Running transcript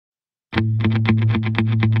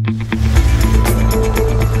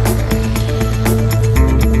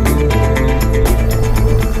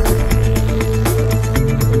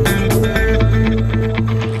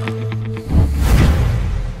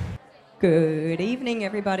Good evening,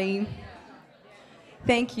 everybody.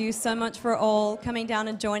 Thank you so much for all coming down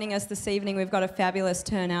and joining us this evening. We've got a fabulous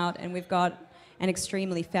turnout and we've got an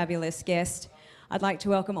extremely fabulous guest. I'd like to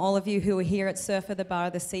welcome all of you who are here at Surfer the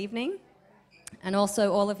Bar this evening, and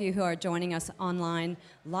also all of you who are joining us online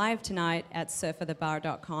live tonight at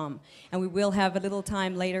surferthebar.com. And we will have a little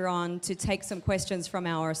time later on to take some questions from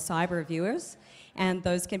our cyber viewers, and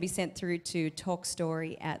those can be sent through to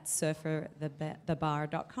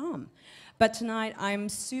talkstory@surferthebar.com. But tonight I'm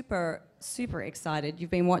super excited. You've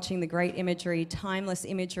been watching the great imagery, timeless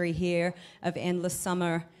imagery here of Endless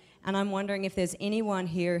Summer, and I'm wondering if there's anyone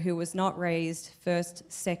here who was not raised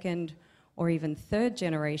first, second, or even third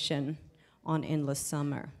generation on Endless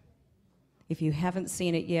Summer. If you haven't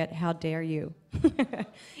seen it yet, how dare you?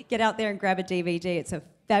 Get out there and grab a DVD. It's a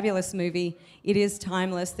fabulous movie. It is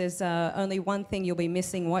timeless. There's only one thing you'll be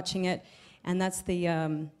missing watching it, and that's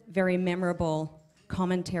the very memorable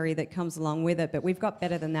commentary that comes along with it. But we've got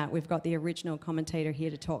better than that. We've got the original commentator here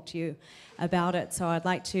to talk to you about it. So I'd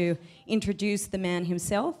like to introduce the man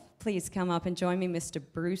himself. Please come up and join me, Mr.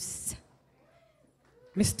 Bruce.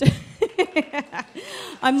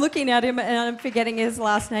 I'm looking at him and I'm forgetting his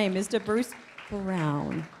last name, Mr. Bruce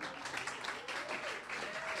Brown.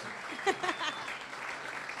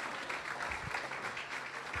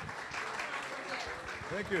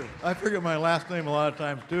 Thank you. I forget my last name a lot of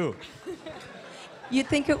times too. You'd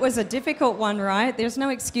think it was a difficult one, right? There's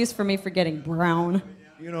no excuse for me forgetting Brown.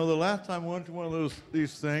 You know, the last time I went to one of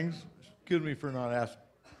these things, excuse me for not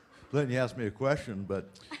letting you ask me a question, but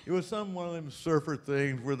it was one of them surfer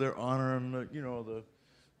things where they're honoring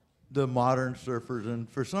the modern surfers, and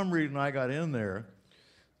for some reason I got in there.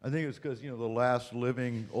 I think it's because, the last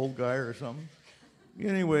living old guy or something.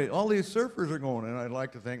 Anyway, all these surfers are going, and I'd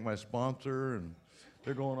like to thank my sponsor, and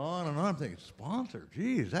they're going on and on. I'm thinking, sponsor?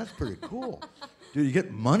 Geez, that's pretty cool. Do you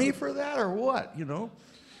get money for that or what,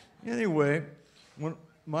 Anyway, when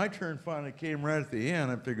my turn finally came right at the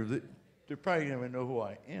end, I figured they're probably going to know who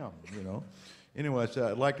I am, Anyway, I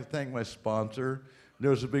said, I'd like to thank my sponsor. There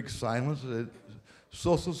was a big silence. It said,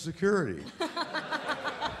 Social Security.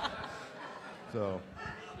 So.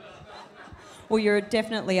 Well, you're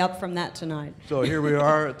definitely up from that tonight. So here we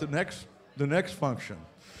are at the next function.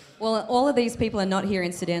 Well, all of these people are not here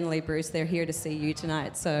incidentally, Bruce. They're here to see you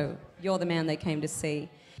tonight, so you're the man they came to see.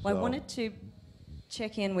 Well, I wanted to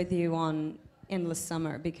check in with you on Endless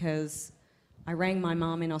Summer because I rang my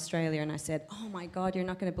mom in Australia and I said, oh my God, you're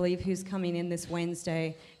not going to believe who's coming in this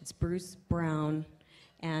Wednesday. It's Bruce Brown.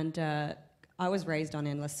 And I was raised on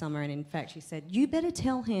Endless Summer, and in fact she said, you better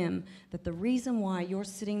tell him that the reason why you're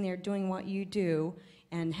sitting there doing what you do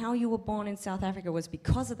and how you were born in South Africa was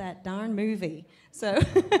because of that darn movie. So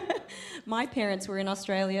my parents were in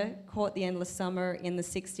Australia, caught the Endless Summer in the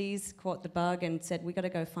 60s, caught the bug and said, we got to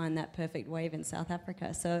go find that perfect wave in South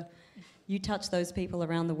Africa. So you touched those people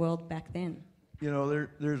around the world back then.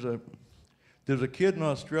 There's a kid in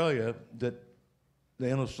Australia that the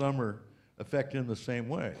Endless Summer affected him the same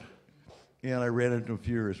way. And I ran into him a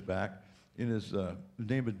few years back, and his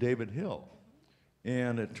name is David Hill.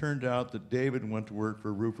 And it turned out that David went to work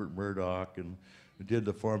for Rupert Murdoch and did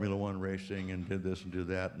the Formula One racing and did this and did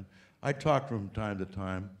that. And I talked to him from time to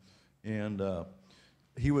time, and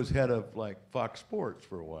he was head of Fox Sports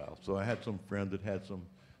for a while. So I had some friend that had some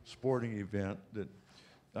sporting event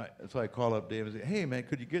so I called up David and said, hey man,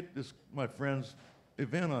 could you get my friend's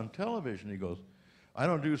event on television? He goes, I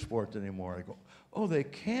don't do sports anymore. I go, oh, they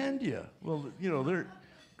canned you. Well, they're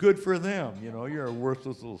good for them. You're a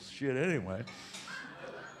worthless little shit anyway.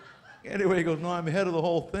 Anyway, he goes, no, I'm head of the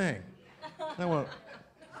whole thing. And I went,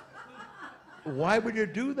 why would you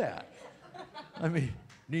do that? I mean,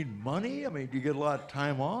 need money? I mean, do you get a lot of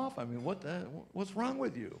time off? I mean, what's wrong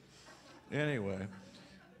with you? Anyway,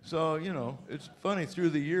 so, it's funny through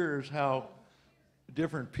the years how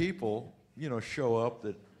different people, show up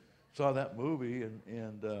that saw that movie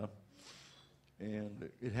and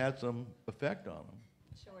it had some effect on them.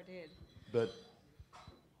 Sure did.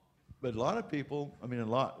 But a lot of people,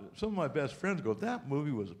 some of my best friends go, that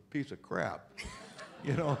movie was a piece of crap. I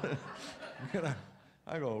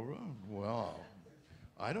go, well,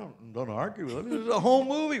 I don't argue with them. It was a whole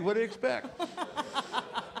movie. What do you expect?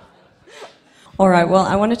 All right, well,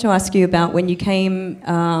 I wanted to ask you about when you came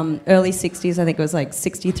early 60s, I think it was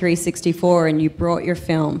 63, 64, and you brought your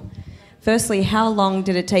film. Firstly, how long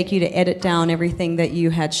did it take you to edit down everything that you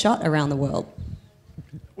had shot around the world?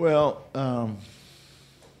 Well,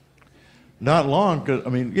 not long,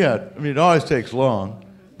 because, it always takes long,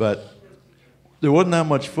 but there wasn't that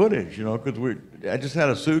much footage, because I just had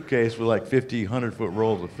a suitcase with 50, 100-foot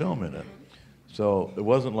rolls of film in it. So it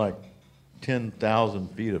wasn't 10,000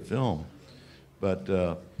 feet of film. But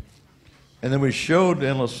and then we showed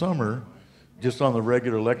Endless Summer just on the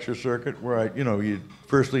regular lecture circuit, where you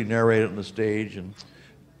firstly narrate it on the stage and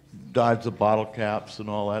dodge the bottle caps and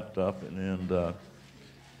all that stuff, and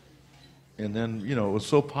then it was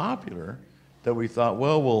so popular that we thought,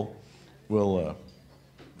 well, we'll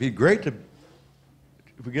be great if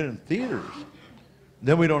we get it in theaters.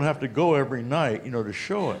 Then we don't have to go every night, to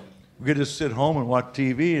show it. We could just sit home and watch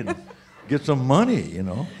TV and get some money,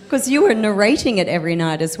 Because you were narrating it every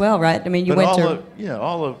night as well, right? I mean, you but went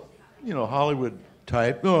all of Hollywood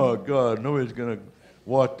type. Oh God, nobody's gonna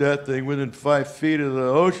watch that thing within 5 feet of the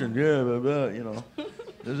ocean. Yeah, blah, blah,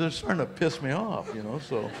 They're starting to piss me off,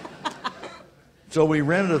 So we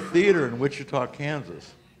rented a theater in Wichita,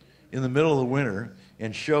 Kansas, in the middle of the winter,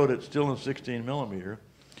 and showed it still in 16 millimeter,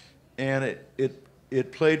 and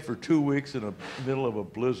it played for 2 weeks in the middle of a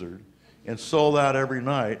blizzard, and sold out every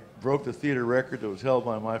night. Broke the theater record that was held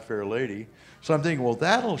by My Fair Lady. So I'm thinking, well,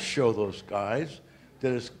 that'll show those guys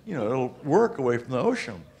that it's, it'll work away from the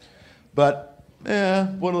ocean. But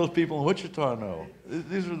what do those people in Wichita know?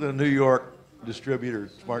 These are the New York distributor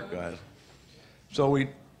smart guys. So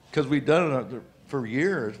because we'd done it for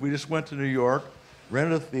years, we just went to New York,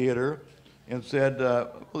 rented a theater, and said,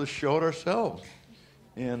 let's show it ourselves.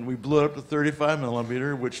 And we blew it up to 35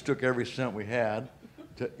 millimeter, which took every cent we had,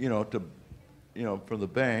 from the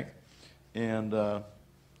bank, and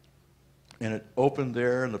it opened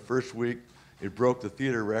there. In the first week, it broke the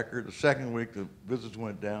theater record. The second week, the visits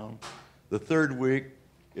went down. The third week,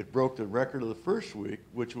 it broke the record of the first week,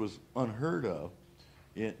 which was unheard of,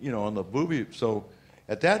 on the movie. So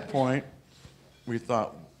at that point, we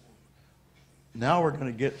thought, now we're going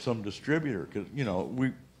to get some distributor, because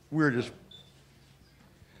we were just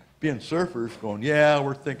being surfers, going, yeah,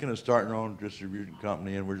 we're thinking of starting our own distribution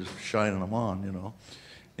company, and we're just shining them on,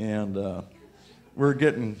 And we're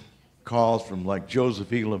getting calls from like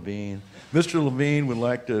Joseph E. Levine. Mr. Levine would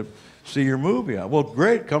like to see your movie. Well,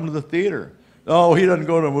 great, come to the theater. Oh, he doesn't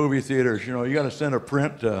go to movie theaters. You got to send a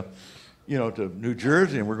print to, to New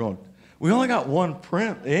Jersey. And we're going, we only got one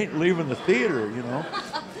print. They ain't leaving the theater,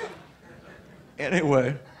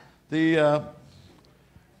 Anyway,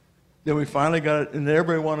 then we finally got it, and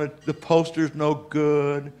everybody wanted, the poster's no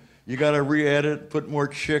good. You got to re-edit, put more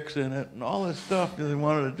chicks in it, and all this stuff that they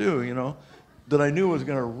wanted to do, that I knew was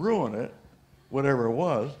going to ruin it, whatever it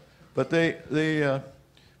was. But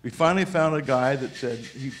we finally found a guy that said,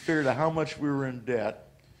 he figured out how much we were in debt,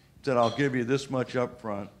 said, I'll give you this much up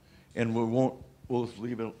front, and we'll just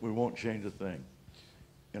leave it, we won't change a thing.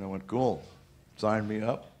 And I went, cool. Signed me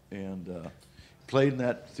up, and played in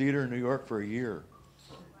that theater in New York for a year.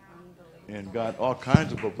 And got all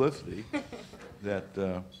kinds of publicity that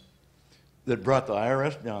brought the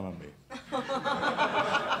IRS down on me.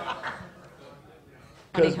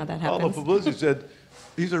 Funny how that happens. All the publicity said,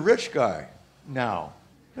 he's a rich guy now.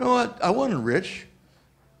 You know what? I wasn't rich,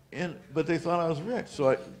 but they thought I was rich.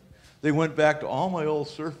 So they went back to all my old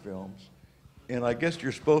surf films, and I guess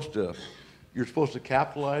you're supposed to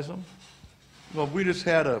capitalize them. Well, we just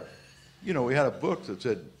had we had a book that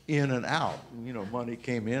said in and out. Money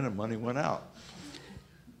came in and money went out.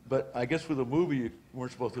 But I guess with a movie, you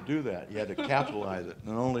weren't supposed to do that. You had to capitalize it.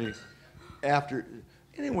 And only after,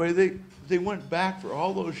 anyway, they went back for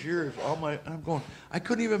all those years. I'm going, I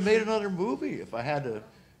couldn't even made another movie if I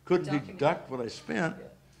couldn't deduct what I spent.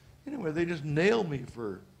 Anyway, they just nailed me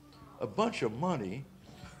for a bunch of money.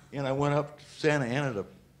 And I went up to Santa Ana to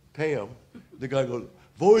pay them. The guy goes,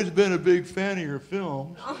 I've always been a big fan of your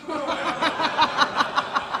films.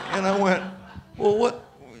 And I went, well, what,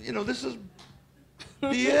 this is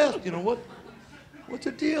BS, what's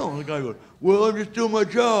the deal? And the guy goes, well, I'm just doing my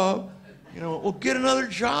job. Well, get another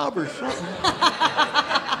job or something.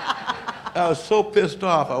 I was so pissed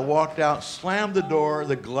off. I walked out, slammed the door,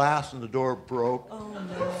 the glass in the door broke. Oh,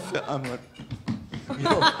 no. I went,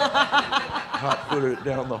 hot-footed it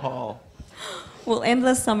down the hall. Well,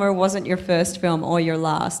 Endless Summer wasn't your first film or your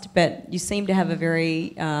last, but you seem to have a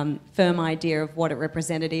very firm idea of what it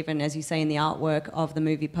represented, even as you say in the artwork of the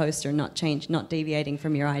movie poster, not deviating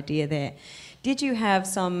from your idea there. Did you have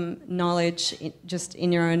some knowledge, just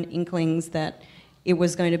in your own inklings, that it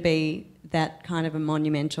was going to be that kind of a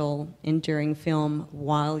monumental, enduring film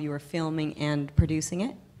while you were filming and producing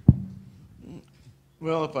it?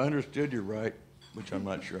 Well, if I understood you right, which I'm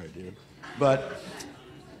not sure I did, but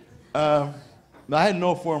I had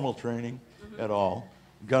no formal training at all.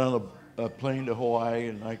 Got on a plane to Hawaii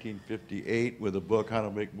in 1958 with a book, How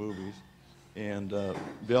to Make Movies, and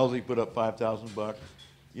Belzy put up $5,000,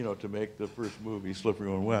 to make the first movie, Slippery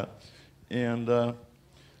When Wet, and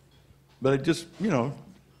but it just,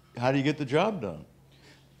 how do you get the job done?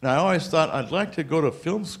 And I always thought I'd like to go to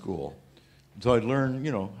film school so I'd learn,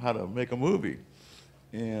 you know, how to make a movie.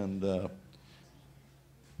 And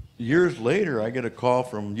years later, I get a call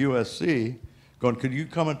from USC going, could you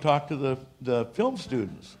come and talk to the film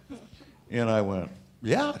students? And I went,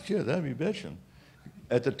 yeah, sure, that'd be bitching.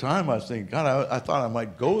 At the time, I was thinking, God, I thought I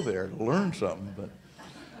might go there to learn something. But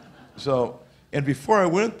so, and before I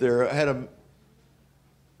went there, I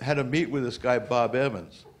had to meet with this guy, Bob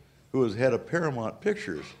Evans, who was head of Paramount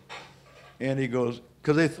Pictures. And he goes,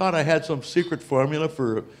 because they thought I had some secret formula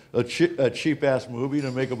for a cheap-ass movie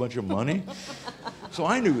to make a bunch of money. So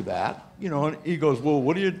I knew that, you know, and he goes, well,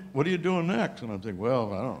 what are you doing next? And I'm thinking,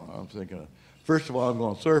 well, I don't know. I'm thinking, first of all, I'm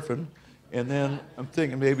going surfing. And then I'm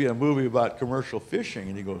thinking maybe a movie about commercial fishing.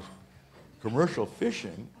 And he goes, commercial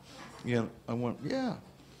fishing? And I went, yeah.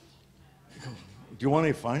 He goes, do you want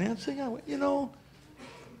any financing? I went, you know,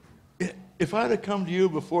 if I'd have come to you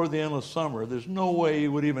before the endless summer, there's no way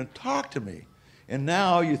you would even talk to me. And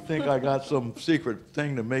now you think I got some secret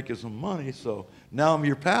thing to make you some money, so now I'm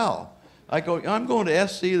your pal. I go, I'm going to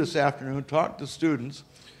SC this afternoon, talk to students.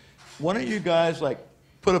 Why don't you guys like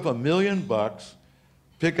put up $1 million,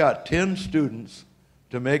 pick out 10 students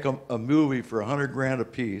to make a movie for $100 grand a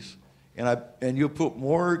piece, and you'll put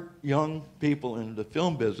more young people into the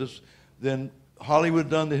film business than Hollywood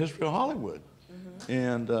done the history of Hollywood. Mm-hmm.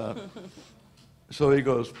 And so he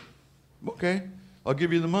goes, okay, I'll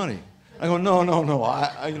give you the money. I go, no,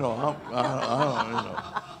 I you know, I don't,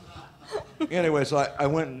 you know. Anyway, so I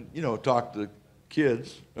went and, you know, talked to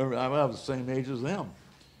kids. I was the same age as them.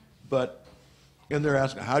 And they're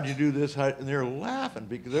asking, how'd you do this? And they're laughing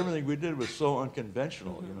because everything we did was so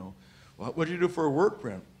unconventional, mm-hmm. you know. Well, what'd you do for a work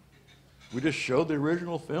print? We just showed the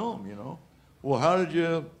original film, you know. Well, how did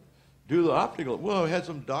you do the optical? Well, we had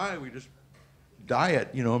some dye. We just dye it,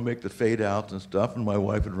 you know, make the fade outs and stuff. And my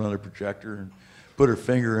wife would run the projector and put her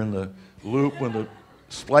finger in the loop when the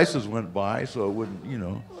splices went by so it wouldn't, you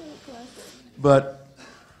know. But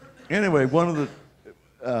anyway,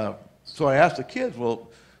 so I asked the kids, well,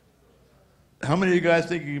 how many of you guys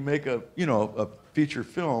think you can make a feature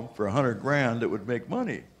film for $100 grand that would make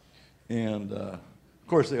money? And of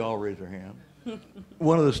course, they all raised their hand.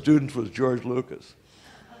 One of the students was George Lucas.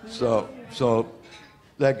 So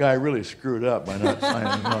that guy really screwed up by not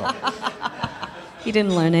signing him up. He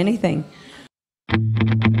didn't learn anything.